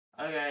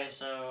Okay,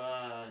 so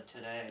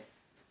today,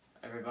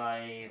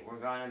 everybody, we're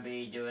gonna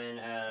be doing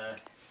a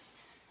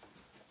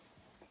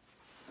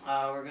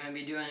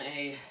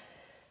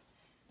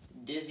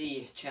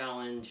dizzy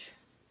challenge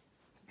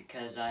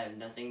because I have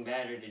nothing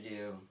better to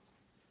do.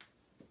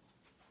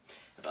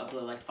 I've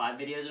uploaded like 5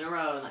 videos in a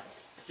row in like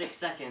 6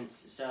 seconds,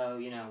 so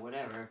you know,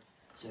 whatever.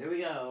 So here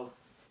we go.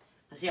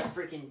 Let's see how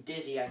freaking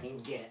dizzy I can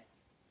get.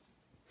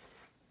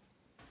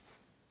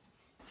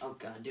 Oh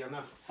god, dude, I'm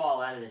gonna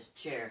fall out of this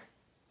chair.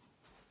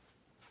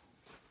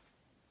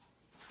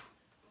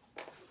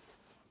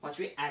 Watch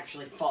me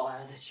actually fall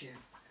out of the chair.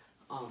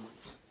 Oh my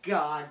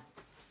god.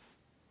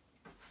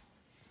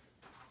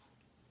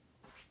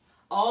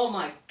 Oh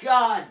my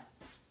god.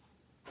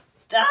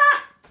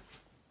 Ah!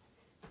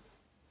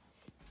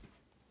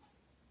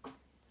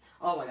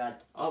 Oh my god.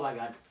 Oh my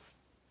god.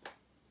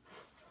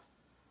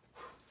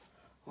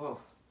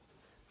 Whoa.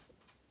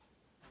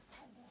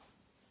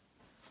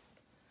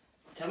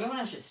 Tell me when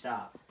I should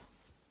stop.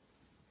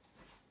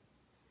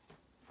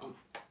 Oh,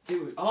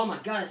 dude, oh my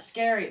god, it's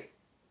scary.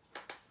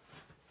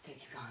 Okay,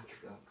 keep going,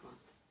 come on.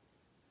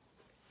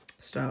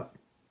 Stop.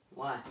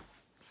 Why?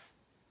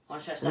 Why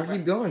should I stop? We'll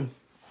keep going.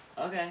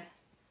 Okay.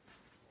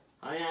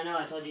 I mean, I know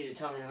I told you to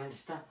tell me when to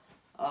stop.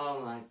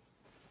 Oh my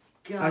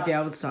god. Okay,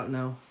 I would stop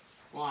now.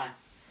 Why?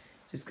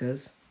 Just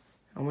because.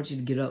 I want you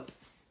to get up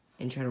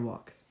and try to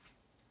walk.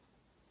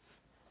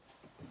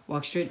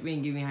 Walk straight to me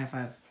and give me a high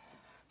five.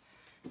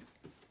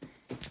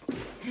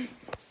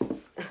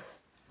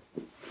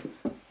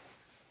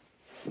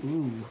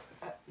 Ooh.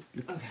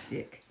 You're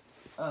thick.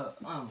 Oh.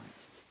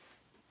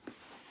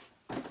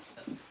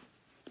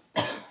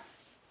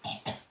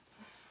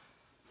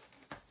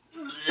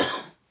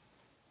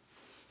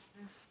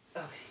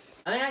 Okay.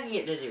 I think I can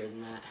get dizzier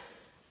than that.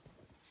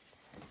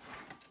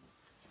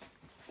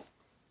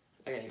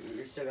 Okay,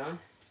 you're still going?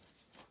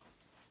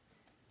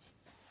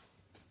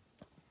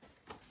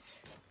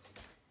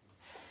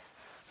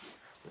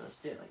 Let's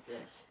do it like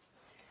this.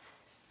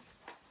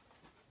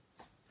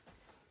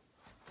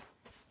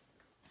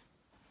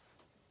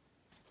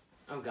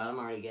 Oh god, I'm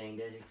already getting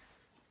dizzy.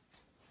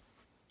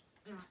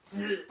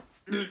 Okay.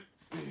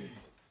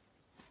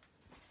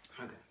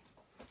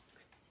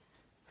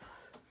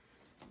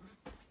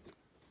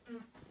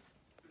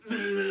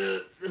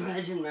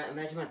 Imagine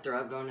my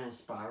throat going in a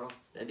spiral.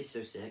 That'd be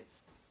so sick.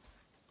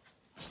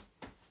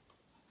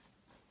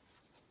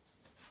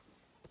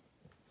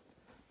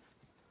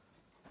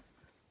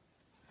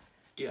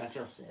 Dude, I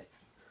feel sick.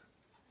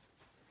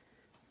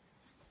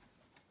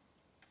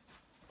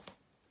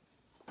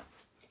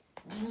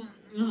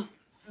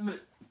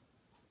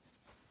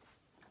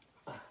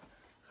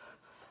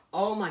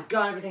 Oh my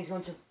god, everything's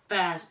going so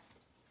fast.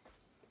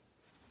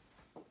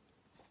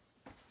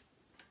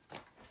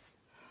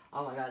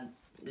 Oh my god,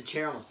 the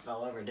chair almost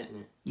fell over, didn't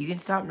it? You can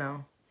stop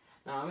now.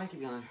 No, I'm gonna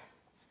keep going.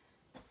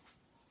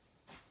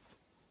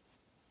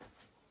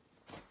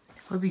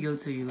 Hope you go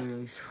till you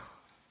literally throw.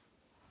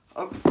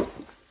 Oh.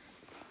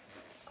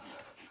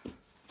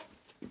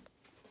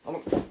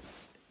 Oh.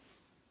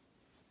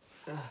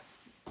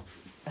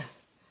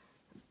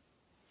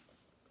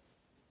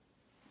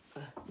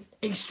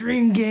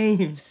 Extreme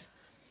games.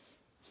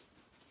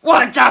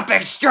 What's up,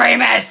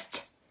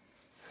 extremist?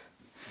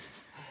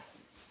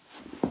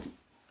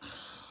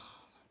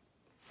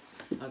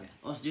 Okay,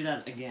 let's do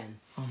that again.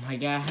 Oh my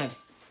god.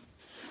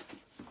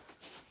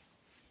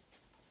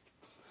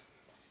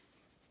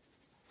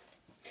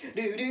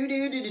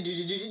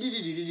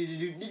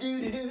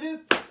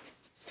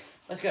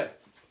 Let's go.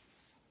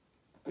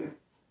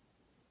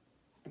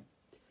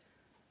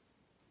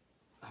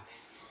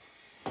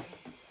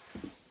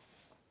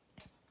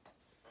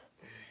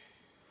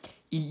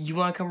 You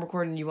want to come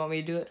record and you want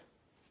me to do it?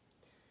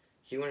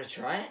 You want to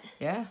try it?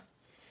 Yeah.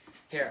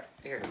 Here,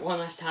 one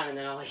last time, and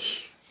then I'll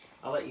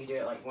let you do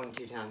it like 1 or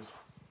 2 times,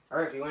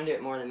 or if you want to do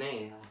it more than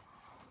me.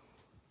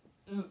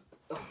 Oh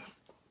my,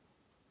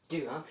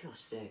 dude, I feel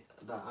sick,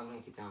 but I'm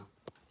gonna keep going.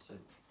 So.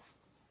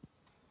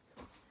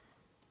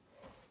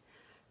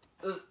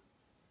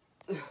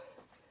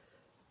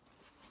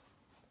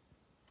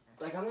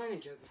 Like, I'm not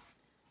even joking.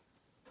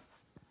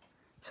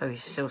 So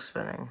he's still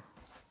spinning.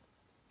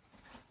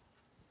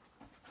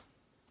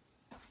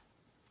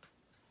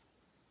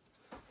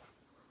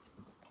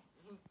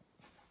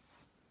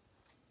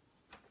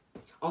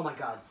 Oh my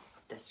god,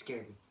 that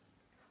scared me.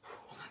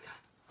 Oh my god.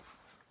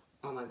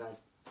 Oh my god.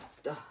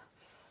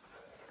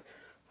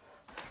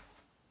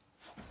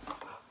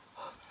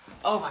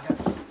 Oh my god.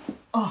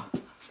 Oh.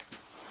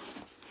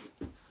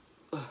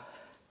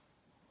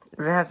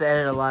 We're gonna have to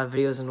edit a lot of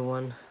videos into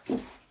one.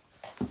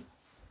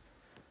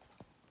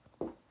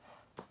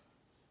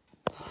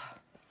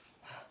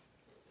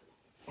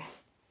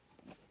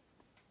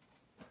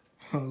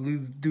 Oh,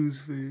 look at the dude's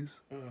face.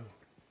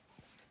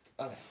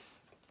 Okay,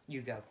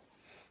 you go.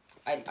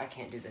 I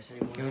can't do this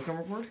anymore. You wanna come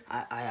record?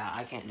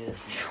 I can't do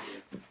this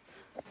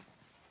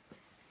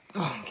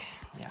anymore. Okay,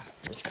 yeah,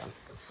 let's go.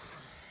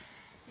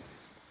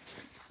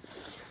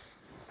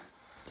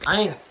 I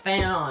need a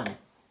fan on.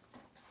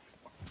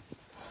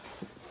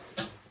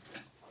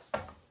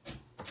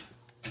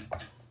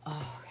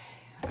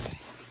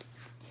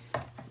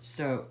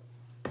 So,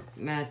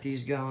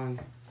 Matthew's going.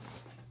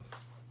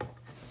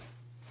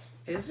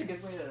 Hey, this is a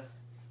good way to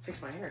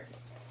fix my hair.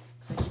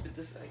 Cause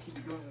I keep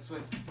it going this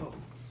way. Oh,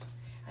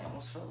 I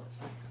almost fell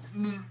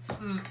it.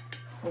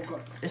 Oh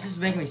god. This is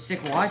making me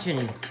sick watching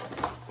you.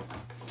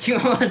 You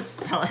almost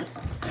fell it.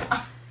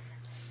 I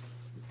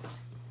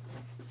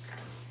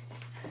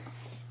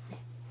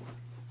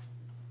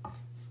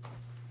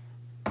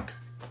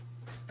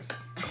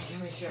gotta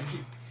make sure I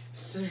keep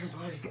still your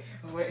body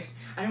away.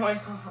 I don't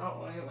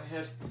want to hit my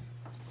head.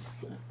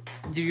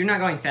 Dude, you're not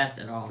going fast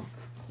at all.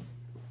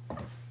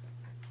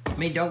 I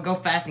mean, don't go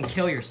fast and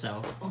kill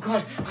yourself. Oh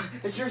god,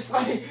 it's your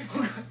sliding. Oh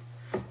god.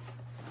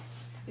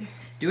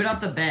 Do it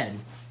off the bed.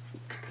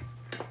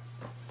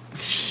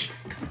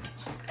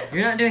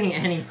 You're not doing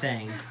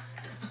anything.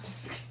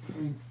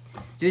 Dude,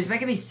 it's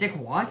making me sick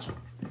watching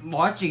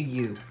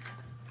you.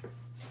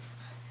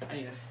 I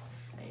need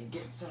to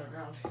get in center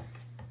ground.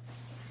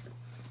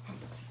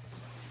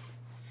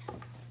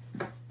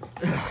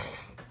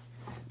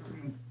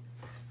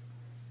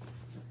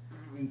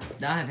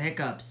 Now I have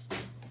hiccups.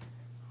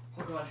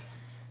 Oh god.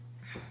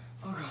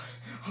 Oh god.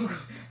 Oh god.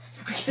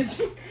 I can't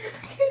see.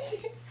 I can't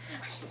see.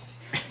 I can't see.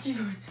 Keep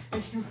going.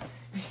 Keep going.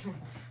 Keep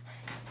going.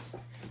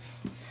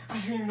 I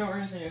don't even know where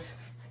anything is.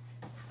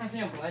 I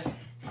think I'm bled.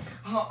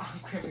 Oh, I'm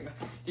cramping up.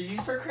 Did you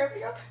start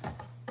cramping up?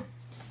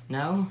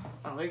 No.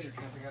 My legs are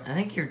cramping up. I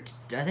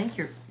think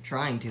you're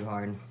trying too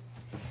hard.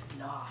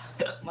 Nah.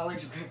 My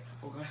legs are cramping.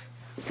 Oh god.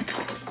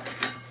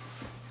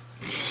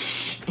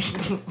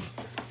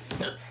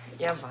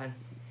 Yeah, I'm fine.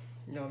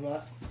 No, I'm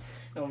not.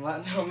 No, I'm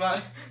not. No, I'm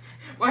not.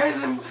 Why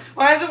is the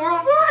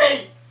world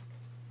moving?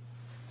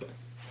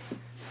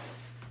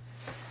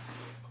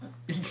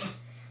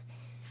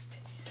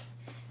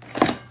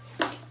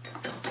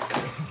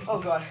 Oh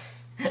god.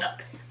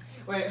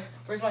 Wait,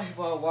 where's my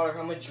bottle of water?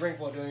 I'm gonna drink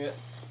while doing it.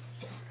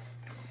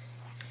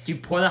 Do you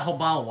pour that whole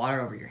bottle of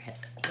water over your head?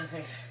 No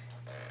thanks.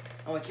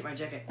 I wanna keep my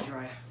jacket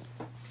dry.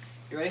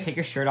 You ready? Take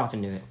your shirt off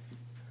and do it.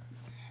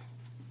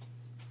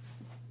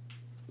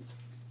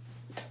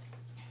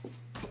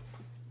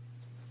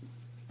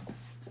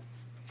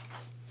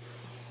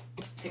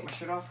 Take my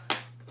shirt off.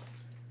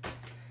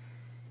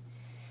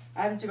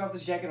 I haven't took off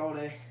this jacket all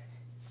day.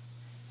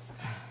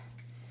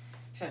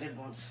 Actually, I did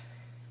once.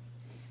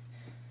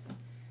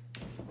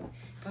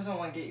 Plus, I don't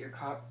want to get your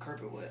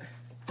carpet wet.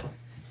 I'm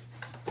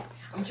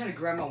gonna try to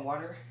grab my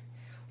water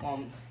while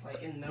I'm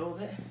like in the middle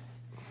of it.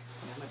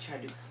 And I'm gonna try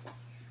to.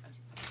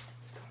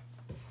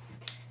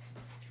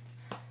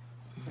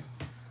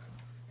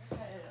 I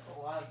had a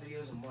lot of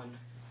videos in one.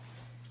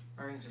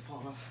 My rings are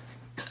falling off.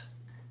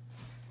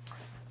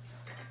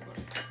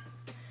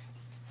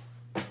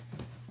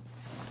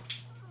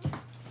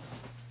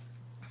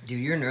 Dude,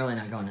 you're really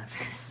not going that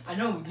fast. I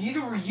know, neither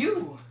were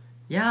you.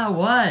 Yeah, I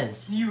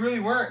was. You really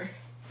weren't.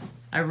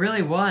 I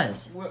really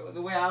was.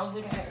 The way I was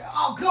looking at it.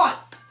 Oh, God!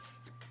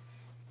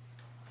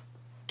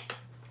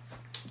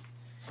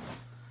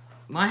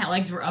 My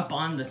legs were up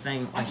on the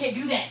thing. I can't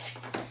do that.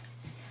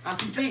 I'm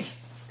too big.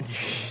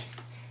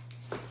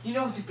 You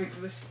know I'm too big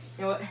for this.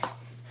 You know what?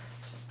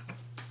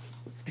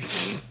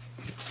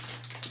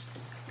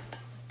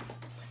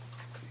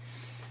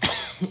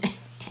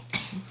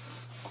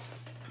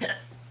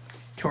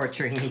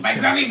 Torturing me. My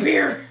gummy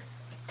beer!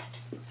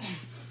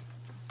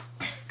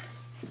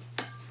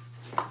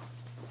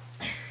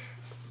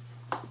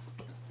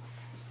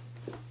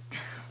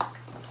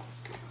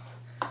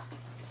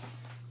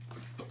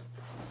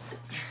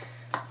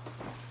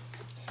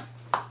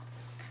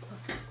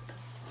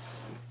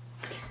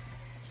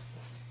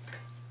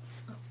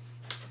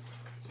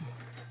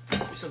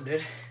 You're so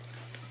dead.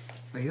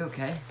 Are you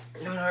okay?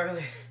 No, not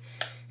really.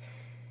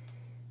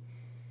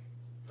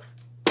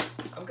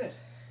 I'm good.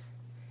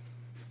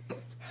 I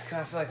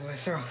kind of feel like I'm gonna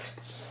throw up.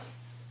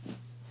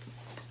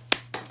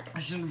 I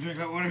shouldn't have drank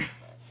that water.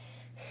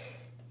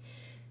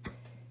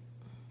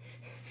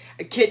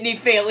 A kidney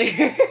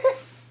failure.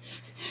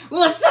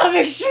 What's up,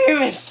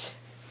 extremists?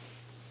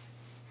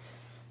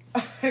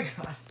 Oh my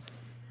god.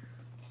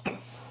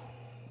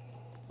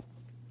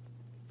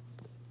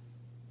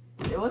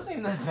 It wasn't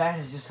even that bad,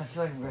 it's just I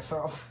feel like I'm gonna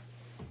throw up.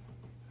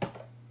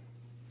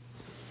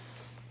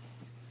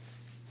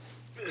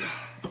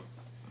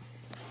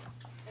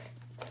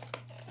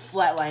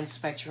 Flatline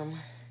spectrum.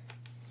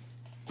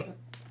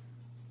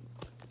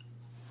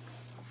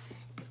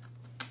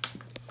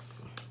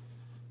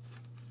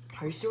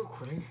 Are you still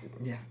recording?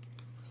 Yeah.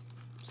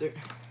 Sick.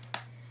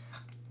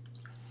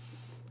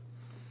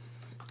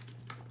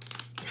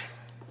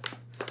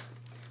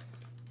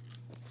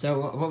 So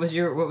what was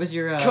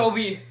your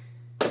Kobe.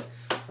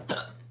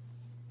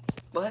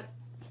 What?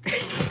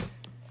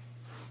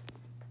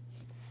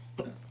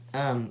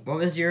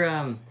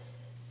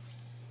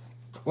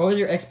 what was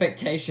your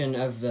expectation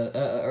of the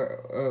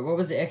what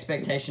was the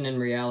expectation and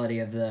reality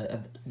of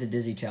the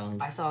dizzy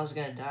challenge? I thought I was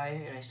gonna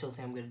die, and I still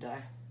think I'm gonna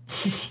die.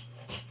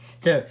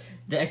 So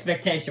the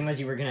expectation was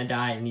you were gonna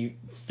die, and you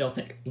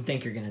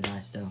think you're gonna die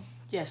still.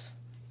 Yes.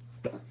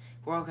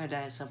 We're all gonna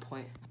die at some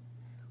point.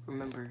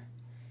 Remember,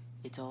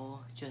 it's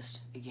all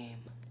just a game.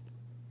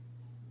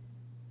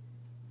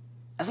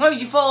 As long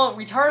as you follow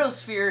Retardo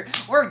Sphere,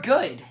 we're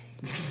good.